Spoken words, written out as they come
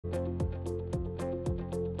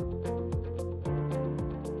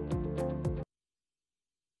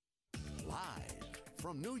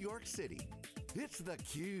From New York City, it's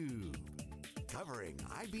theCUBE, covering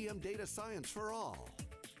IBM Data Science for All.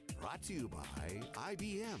 Brought to you by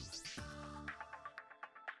IBM.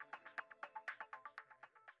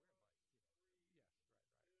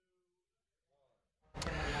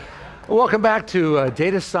 Welcome back to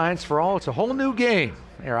Data Science for All. It's a whole new game.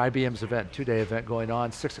 Our IBM's event, two-day event going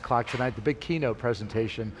on, 6 o'clock tonight, the big keynote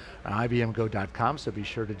presentation on IBMGo.com, so be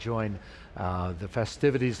sure to join the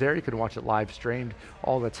festivities there. You can watch it live streamed,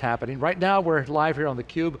 all that's happening. Right now, we're live here on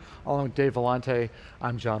theCUBE, along with Dave Vellante.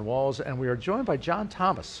 I'm John Walls, and we are joined by John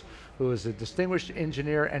Thomas, who is a distinguished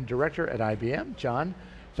engineer and director at IBM. John,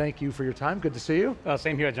 thank you for your time, good to see you.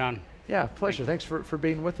 Same here, John. Yeah, pleasure, thanks for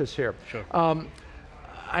being with us here. Sure.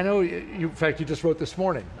 I know, in fact, you just wrote this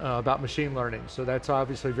morning about machine learning, so that's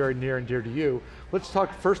obviously very near and dear to you. Let's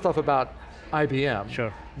talk first off about IBM.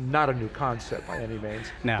 Sure. Not a new concept by any means,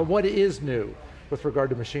 no. But what is new with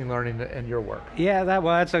regard to machine learning and your work? Yeah,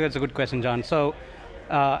 that's a good question, John. So,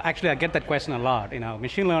 actually I get that question a lot.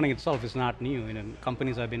 Machine learning itself is not new.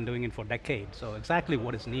 Companies have been doing it for decades, so exactly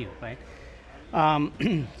what is new, right?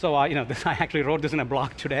 So I actually wrote this in a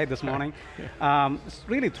blog today, this morning. It's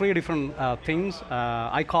really three different things.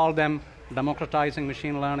 I call them democratizing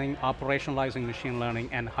machine learning, operationalizing machine learning,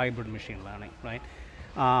 and hybrid machine learning, right?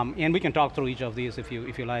 And we can talk through each of these if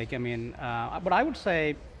you like. But I would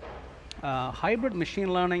say hybrid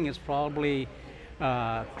machine learning is probably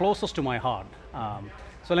closest to my heart.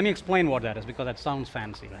 So let me explain what that is, because that sounds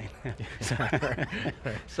fancy, right?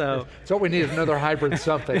 So what we need is another hybrid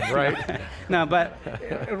something, right? No, but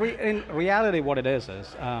in reality what it is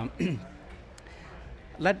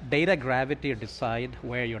let data gravity decide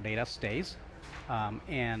where your data stays,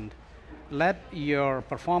 and let your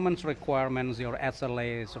performance requirements, your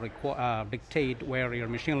SLAs dictate where your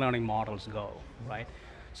machine learning models go, right?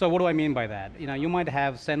 So what do I mean by that? You might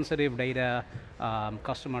have sensitive data,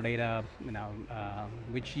 customer data,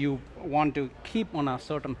 which you want to keep on a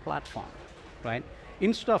certain platform, right?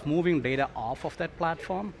 Instead of moving data off of that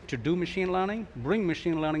platform to do machine learning, bring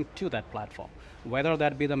machine learning to that platform, whether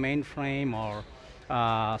that be the mainframe or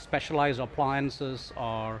specialized appliances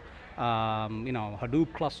or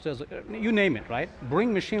Hadoop clusters, you name it, right?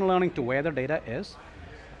 Bring machine learning to where the data is,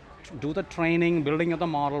 do the training, building of the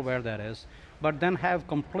model where that is, but then have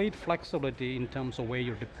complete flexibility in terms of where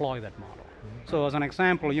you deploy that model. So as an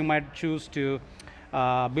example, you might choose to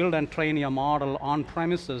build and train your model on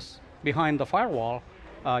premises behind the firewall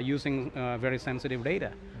using very sensitive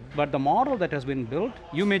data. But the model that has been built,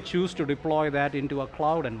 you may choose to deploy that into a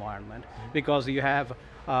cloud environment because you have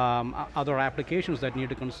other applications that need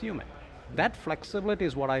to consume it. That flexibility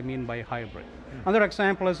is what I mean by hybrid. Another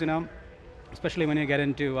example is, especially when you get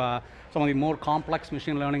into some of the more complex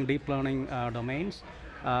machine learning, deep learning domains,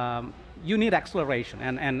 you need acceleration,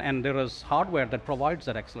 and there is hardware that provides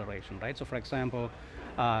that acceleration, right? So for example,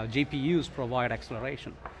 GPUs provide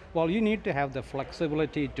acceleration. Well, you need to have the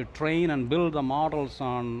flexibility to train and build the models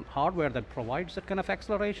on hardware that provides that kind of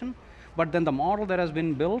acceleration, but then the model that has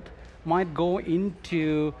been built might go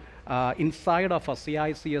into inside of a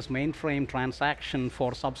CICS mainframe transaction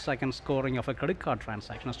for sub-second scoring of a credit card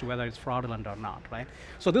transaction as to whether it's fraudulent or not, right?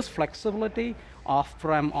 So this flexibility,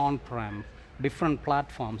 off-prem, on-prem, different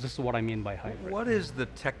platforms, this is what I mean by hybrid. What is the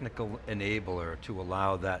technical enabler to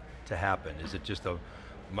allow that to happen? Is it just a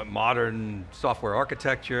modern software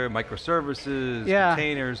architecture, microservices,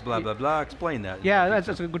 containers, blah, blah, blah? Explain that. Yeah,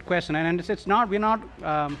 that's a good question, and it's not, we're not,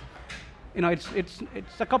 it's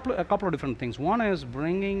a couple of different things. One is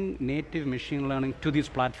bringing native machine learning to these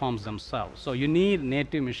platforms themselves. So you need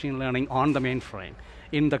native machine learning on the mainframe,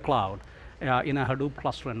 in the cloud, in a Hadoop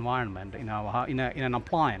cluster environment, in an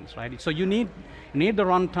appliance, right? So you need the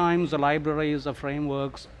runtimes, the libraries, the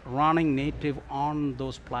frameworks running native on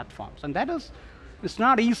those platforms, and that is, it's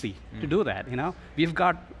not easy to do that. We've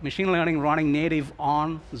got machine learning running native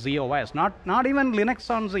on z/OS, not even Linux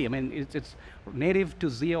on Z. I mean, it's native to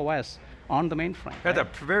z/OS on the mainframe. At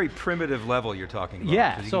that very primitive level you're talking about,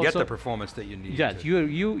 yeah, so you can get the performance that you need. Yes,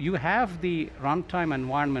 you have the runtime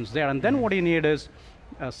environments there, and then what you need is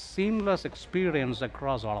a seamless experience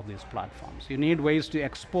across all of these platforms. You need ways to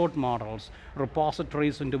export models,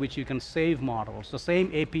 repositories into which you can save models, the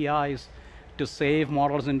same APIs to save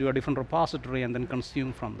models into a different repository and then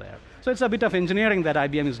consume from there. So it's a bit of engineering that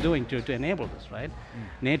IBM is doing to enable this, right?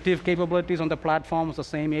 Native capabilities on the platforms, the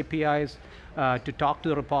same APIs to talk to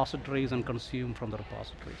the repositories and consume from the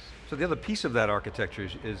repositories. So the other piece of that architecture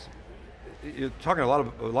is you're talking a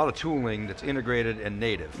lot of tooling that's integrated and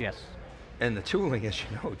native. Yes. And the tooling, as you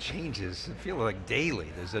know, changes. I feel like daily.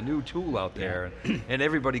 There's a new tool out there, and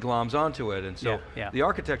everybody gloms onto it. And so the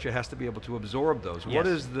architecture has to be able to absorb those. What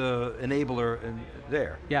is the enabler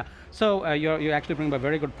there? Yeah. So you actually bring up a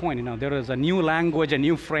very good point. You know, there is a new language, a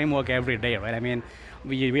new framework every day, right? I mean,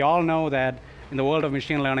 we all know that in the world of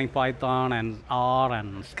machine learning, Python and R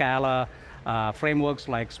and Scala, frameworks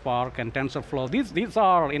like Spark and TensorFlow, these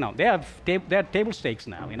are, you know, they're table stakes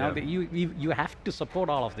now. You know, you have to support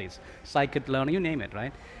all of these. Scikit-learn, you name it,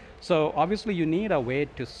 right? So obviously you need a way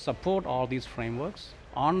to support all these frameworks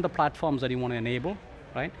on the platforms that you want to enable,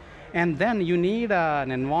 right? And then you need an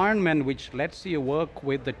environment which lets you work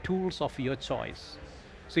with the tools of your choice.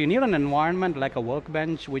 So you need an environment like a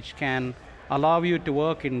workbench which can allow you to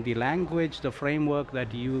work in the language, the framework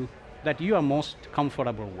that you are most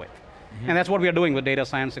comfortable with. And that's what we are doing with Data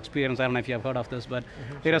Science Experience. I don't know if you have heard of this, but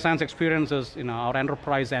Data Science Experience is, you know, our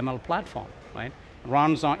enterprise ML platform, right?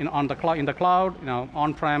 Runs in the cloud, you know,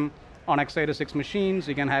 on-prem, on x86 machines.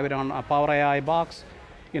 You can have it on a Power AI box,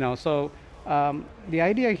 you know. So the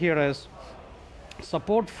idea here is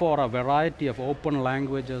support for a variety of open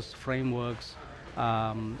languages, frameworks,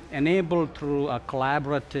 enabled through a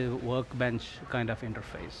collaborative workbench kind of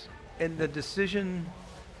interface. And the decision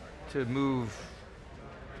to move,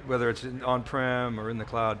 whether it's on-prem or in the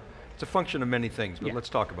cloud, it's a function of many things, but let's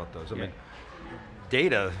talk about those. I mean,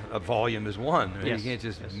 data volume is one. I mean, you can't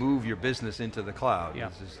just move your business into the cloud.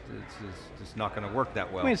 It's just not going to work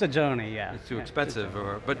that well. I mean, it's a journey, It's too expensive,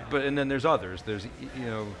 but and then there's others. There's, you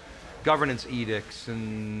know, governance edicts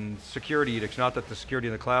and security edicts. Not that the security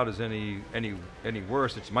in the cloud is any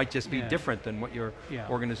worse. It might just be different than what your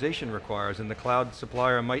organization requires, and the cloud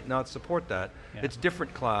supplier might not support that. It's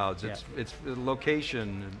different clouds. It's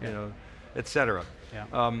location, you know, et cetera.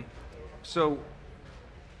 So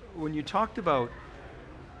when you talked about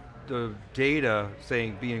the data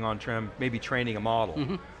saying being on-prem, maybe training a model,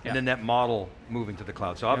 and then that model moving to the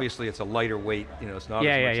cloud. So obviously it's a lighter weight. You know, it's not.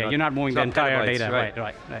 You're not moving the entire data.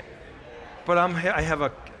 Right. But I have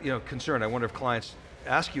a concern. I wonder if clients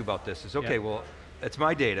ask you about this. Is okay. Well, it's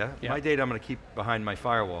my data. My data I'm going to keep behind my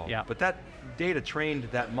firewall. But that data trained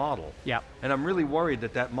that model. And I'm really worried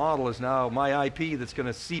that that model is now my IP that's going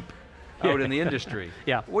to seep out in the industry.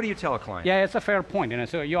 What do you tell a client? It's a fair point. You know,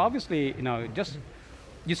 so you obviously, you know,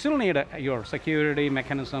 you still need your security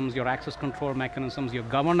mechanisms, your access control mechanisms, your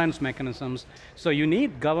governance mechanisms. So you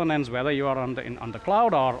need governance whether you are on the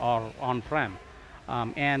cloud or on-prem.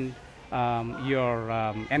 Your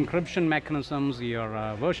encryption mechanisms,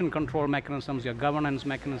 your version control mechanisms, your governance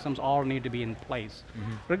mechanisms all need to be in place,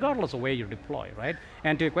 regardless of where you deploy, right?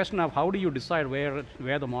 And to your question of how do you decide where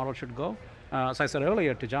the model should go, as I said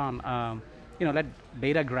earlier to John, you know, let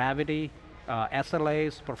data gravity,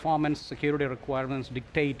 SLAs, performance, security requirements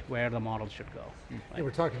dictate where the model should go. Right?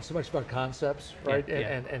 We're talking so much about concepts, right?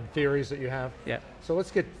 And theories that you have. So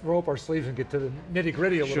let's roll up our sleeves and get to the nitty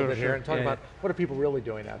gritty a little bit here and talk about what are people really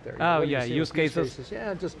doing out there. Use cases.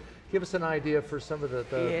 Just give us an idea for some of the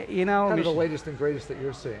kind of the latest and greatest that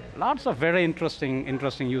you're seeing. Lots of very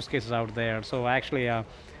interesting use cases out there. So actually,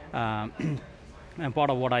 I'm part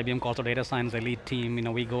of what IBM calls a data science elite team. You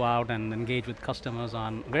know, we go out and engage with customers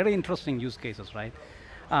on very interesting use cases, right?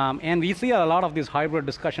 And we see a lot of these hybrid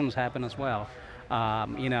discussions happen as well.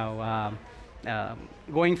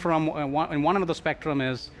 Going from one end of the spectrum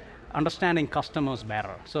is understanding customers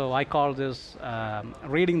better. So I call this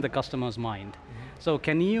reading the customer's mind. So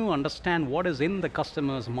can you understand what is in the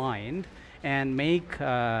customer's mind and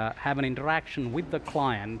have an interaction with the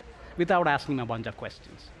client without asking him a bunch of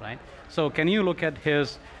questions, right? So can you look at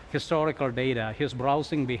his historical data, his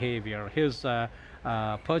browsing behavior, his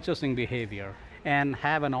purchasing behavior, and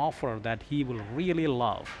have an offer that he will really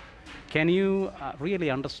love? Can you really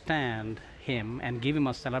understand him and give him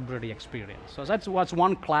a celebrity experience? So that's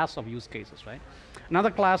one class of use cases, right? Another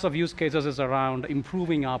class of use cases is around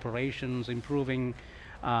improving operations, improving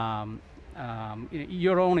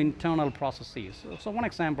your own internal processes. So one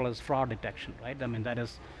example is fraud detection, right? I mean, that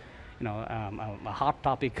is a hot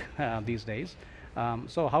topic these days.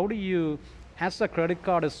 So how do you, as the credit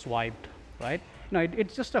card is swiped, right? You know,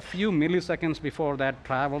 it's just a few milliseconds before that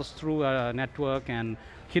travels through a network and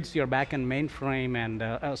hits your backend mainframe,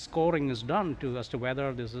 and scoring is done as to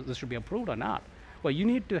whether this should be approved or not. Well, you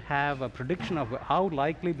need to have a prediction of how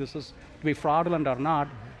likely this is to be fraudulent or not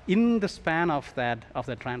in the span of that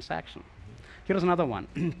transaction. Here's another one.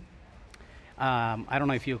 I don't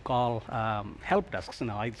know if you call help desks. You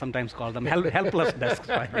know, I sometimes call them helpless desks.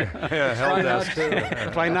 Right? Help desk.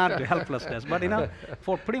 Try not to helpless desks. But you know,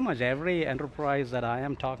 for pretty much every enterprise that I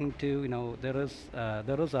am talking to, you know, there is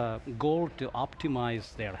a goal to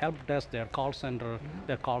optimize their help desk, their call center,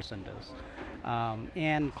 their call centers.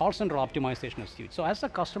 And call center optimization is huge. So as the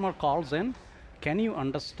customer calls in, can you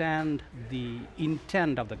understand the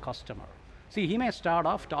intent of the customer? See, he may start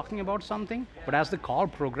off talking about something, but as the call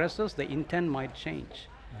progresses, the intent might change.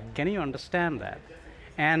 Can you understand that?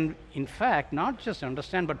 And in fact, not just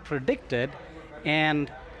understand, but predict it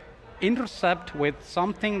and intercept with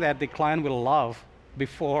something that the client will love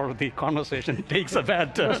before the conversation takes a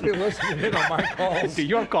bad turn. Must be listening in on my calls. To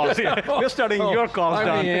your calls, yeah. We're studying your calls, I'm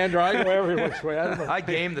Don. the Andrew, I go every which way. I don't know. I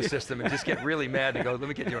game the system and just get really mad and go, let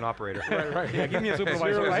me get you an operator. Right. Yeah, give me a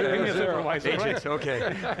supervisor, right? Give me a supervisor, Agent, right?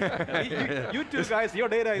 okay. You two guys, your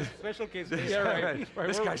data is special case data. Yeah, right.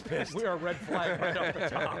 This guy's pissed. We are red flag right off the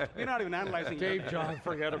top. We're not even analyzing Dave, it. John,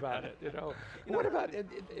 forget about it. What about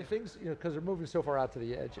things? Because they're moving so far out to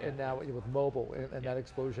the edge, and now with mobile and that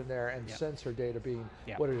explosion there, and sensor data being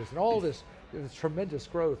what it is, and all this tremendous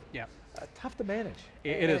growth. Yeah. Tough to manage.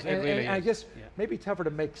 It is. It really is. I guess maybe tougher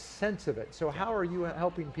to make sense of it. So how are you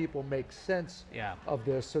helping people make sense of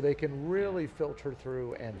this so they can really filter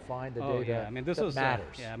through and find the data that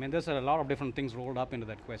matters? I mean, there's a lot of different things rolled up into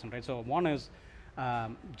that question, right? So one is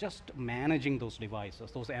just managing those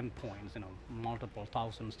devices, those endpoints, multiple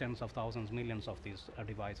thousands, tens of thousands, millions of these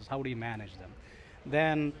devices. How do you manage them?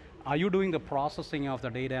 Then, are you doing the processing of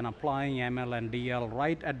the data and applying ML and DL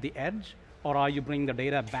right at the edge, or are you bringing the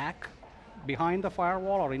data back behind the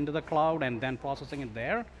firewall or into the cloud and then processing it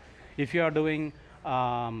there? If you are doing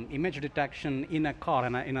image detection in a car,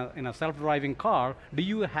 in a self-driving car,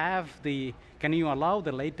 can you allow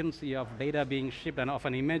the latency of data being shipped and of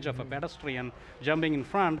an image of a pedestrian jumping in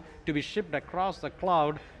front to be shipped across the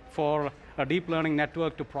cloud for a deep learning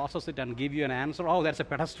network to process it and give you an answer? Oh, that's a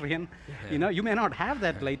pedestrian. You may not have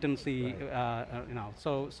that latency.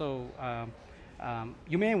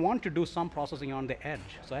 You may want to do some processing on the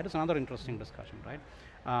edge. So that is another interesting discussion, right?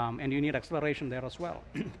 And you need acceleration there as well.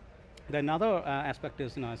 The another aspect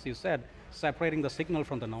is, as you said, separating the signal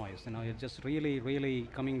from the noise. It's just really, really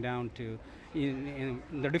coming down to in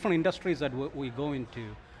the different industries that we go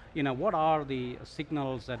into. What are the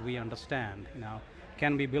signals that we understand?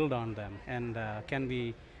 Can we build on them, and can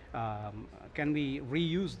we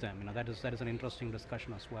reuse them? That is an interesting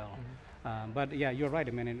discussion as well. But yeah, you're right.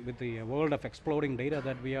 I mean, with the world of exploding data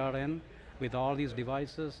that we are in, with all these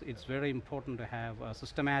devices, it's very important to have a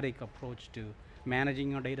systematic approach to managing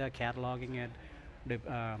your data, cataloging it,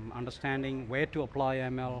 understanding where to apply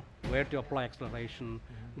ML, where to apply acceleration,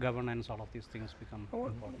 governance, all of these things become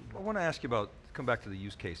important. I want to ask you about, come back to the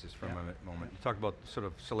use cases for a moment. You talked about sort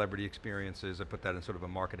of celebrity experiences. I put that in sort of a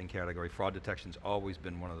marketing category. Fraud detection's always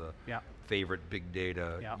been one of the favorite big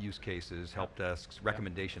data use cases, help desks,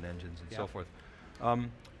 recommendation engines, and so forth.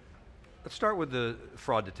 Let's start with the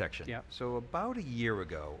fraud detection. So about a year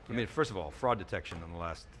ago, I mean, first of all, fraud detection in the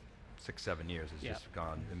last 6-7 years has just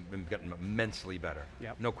gone and gotten immensely better.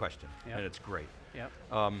 No question, and it's great.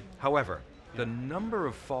 However, the number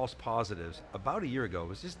of false positives about a year ago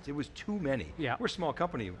was it was too many. We're a small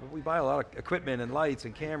company, but we buy a lot of equipment and lights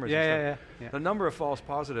and cameras and stuff. The number of false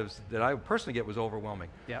positives that I personally get was overwhelming.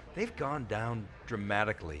 They've gone down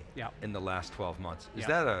dramatically in the last 12 months. Is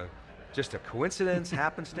that just a coincidence,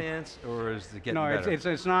 happenstance, or is it getting better?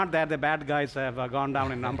 No, it's not that the bad guys have gone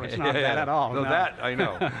down in number. It's not that at all. No, that I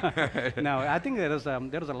know. No, I think there is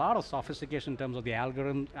a lot of sophistication in terms of the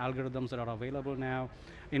algorithms that are available now,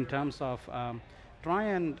 in terms of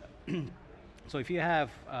so if you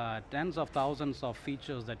have tens of thousands of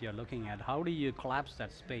features that you're looking at, how do you collapse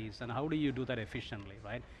that space, and how do you do that efficiently,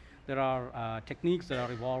 right? There are techniques that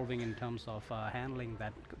are evolving in terms of handling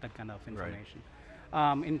that kind of information.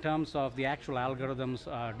 In terms of the actual algorithms,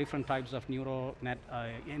 different types of neural net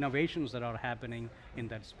innovations that are happening in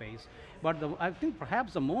that space. But I think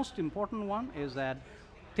perhaps the most important one is that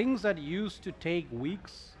things that used to take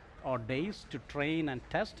weeks or days to train and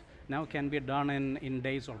test now can be done in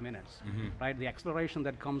days or minutes, right? The acceleration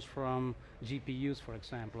that comes from GPUs, for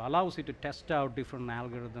example, allows you to test out different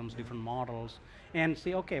algorithms, different models, and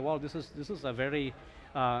say, okay, well, this is a very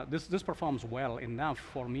this performs well enough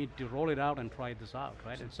for me to roll it out and try this out,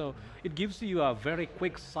 right? And so it gives you a very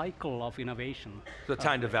quick cycle of innovation. The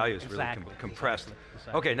time to value is really compressed.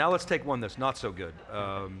 Exactly. Okay, now let's take one that's not so good.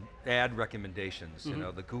 Ad recommendations,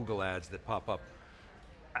 the Google ads that pop up.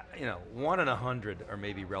 1 in 100 are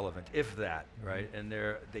maybe relevant, if that, right? And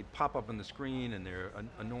they pop up on the screen and they're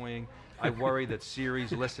annoying. I worry that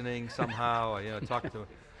Siri's listening somehow. I talk to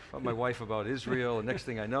my wife about Israel, and next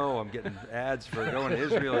thing I know, I'm getting ads for going to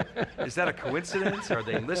Israel. Is that a coincidence? Are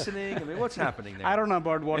they listening? I mean, what's happening there? I don't know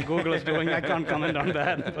about what Google is doing. I can't comment on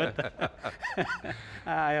that. But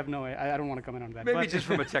I have no. I don't want to comment on that. Maybe just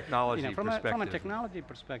from a technology perspective. From a technology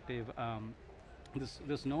perspective,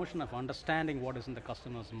 this notion of understanding what is in the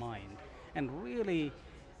customer's mind and really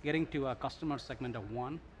getting to a customer segment of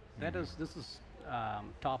one, this is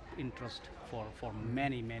top interest for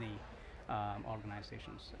many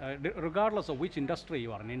organizations. Regardless of which industry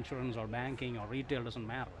you are in, insurance or banking or retail, doesn't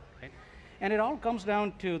matter, right? And it all comes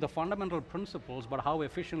down to the fundamental principles, but how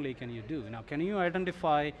efficiently can you do? Now, can you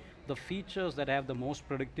identify the features that have the most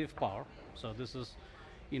predictive power? So this is,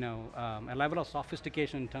 a level of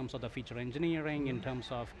sophistication in terms of the feature engineering, in terms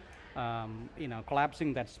of,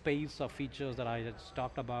 collapsing that space of features that I just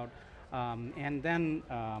talked about. And then,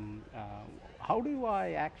 how do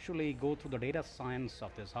I actually go through the data science of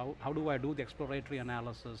this? How do I do the exploratory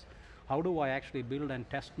analysis? How do I actually build and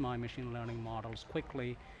test my machine learning models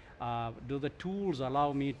quickly? Do the tools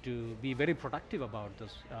allow me to be very productive about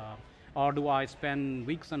this? Or do I spend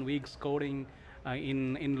weeks and weeks coding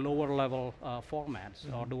in lower level formats?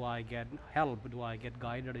 Or do I get help? Do I get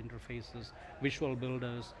guided interfaces, visual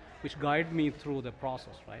builders, which guide me through the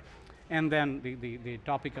process, right? And then the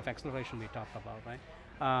topic of acceleration we talked about,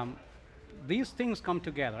 right? These things come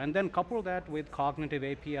together, and then couple that with cognitive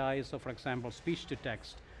APIs. So for example, speech to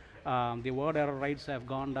text. The word error rates have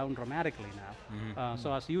gone down dramatically now.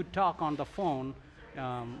 So as you talk on the phone,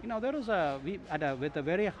 there is with a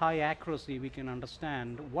very high accuracy, we can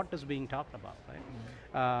understand what is being talked about,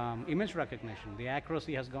 right? Image recognition, the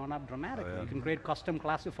accuracy has gone up dramatically. You can create custom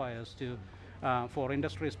classifiers for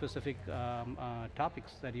industry-specific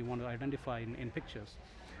topics that you want to identify in pictures.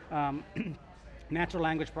 Natural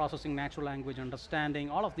language processing, natural language understanding,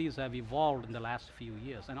 all of these have evolved in the last few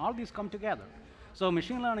years, and all these come together. So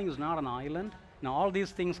machine learning is not an island. Now all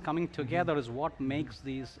these things coming together is what makes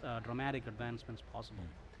these dramatic advancements possible.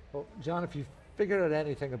 Well, John, if you figured out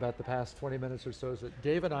anything about the past 20 minutes or so, is that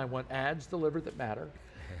Dave and I want ads delivered that matter,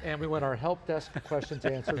 and we want our help desk questions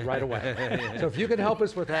answered right away. So if you can help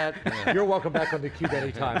us with that, you're welcome back on theCUBE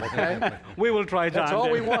anytime, okay? We will try, John. That's all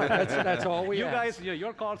we want, that's all we ask. You guys,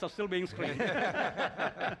 your calls are still being screened.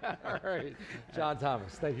 All right, John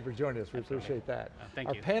Thomas, thank you for joining us, we appreciate that. Thank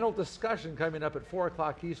you. Our panel discussion coming up at 4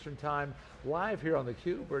 o'clock Eastern time, live here on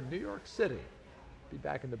theCUBE. We're in New York City. Be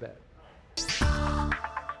back in the bed.